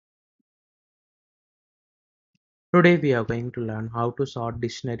Today we are going to learn how to sort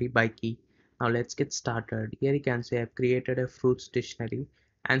dictionary by key. Now let's get started. Here you can say I've created a fruits dictionary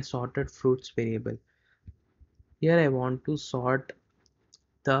and sorted fruits variable. Here I want to sort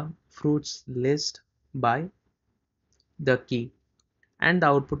the fruits list by the key and the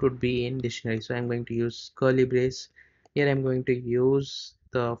output would be in dictionary. So I'm going to use curly brace. Here I'm going to use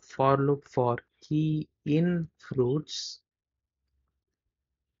the for loop for key in fruits.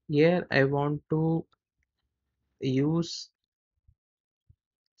 Here I want to use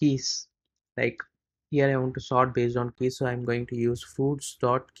keys, like here I want to sort based on keys, so I'm going to use fruits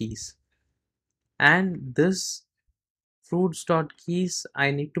dot keys, and this fruits dot keys I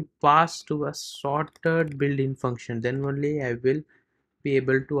need to pass to a sorted built-in function. Then only I will be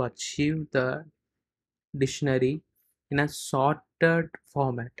able to achieve the dictionary in a sorted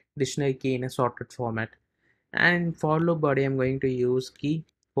format, dictionary key in a sorted format. And for loop body I'm going to use key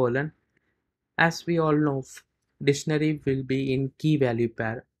colon. As we all know, dictionary will be in key value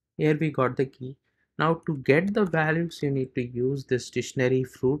pair. Here we got the key. Now to get the values, you need to use this dictionary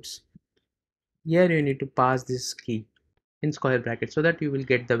fruits. Here you need to pass this key in square bracket so that you will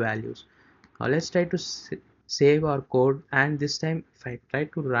get the values. Now let's try to save our code, and this time if I try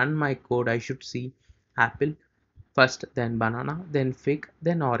to run my code, I should see apple first, then banana, then fig,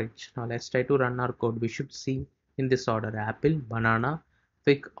 then orange. Now let's try to run our code. We should see in this order: apple, banana,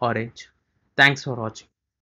 fig, orange. Thanks for watching.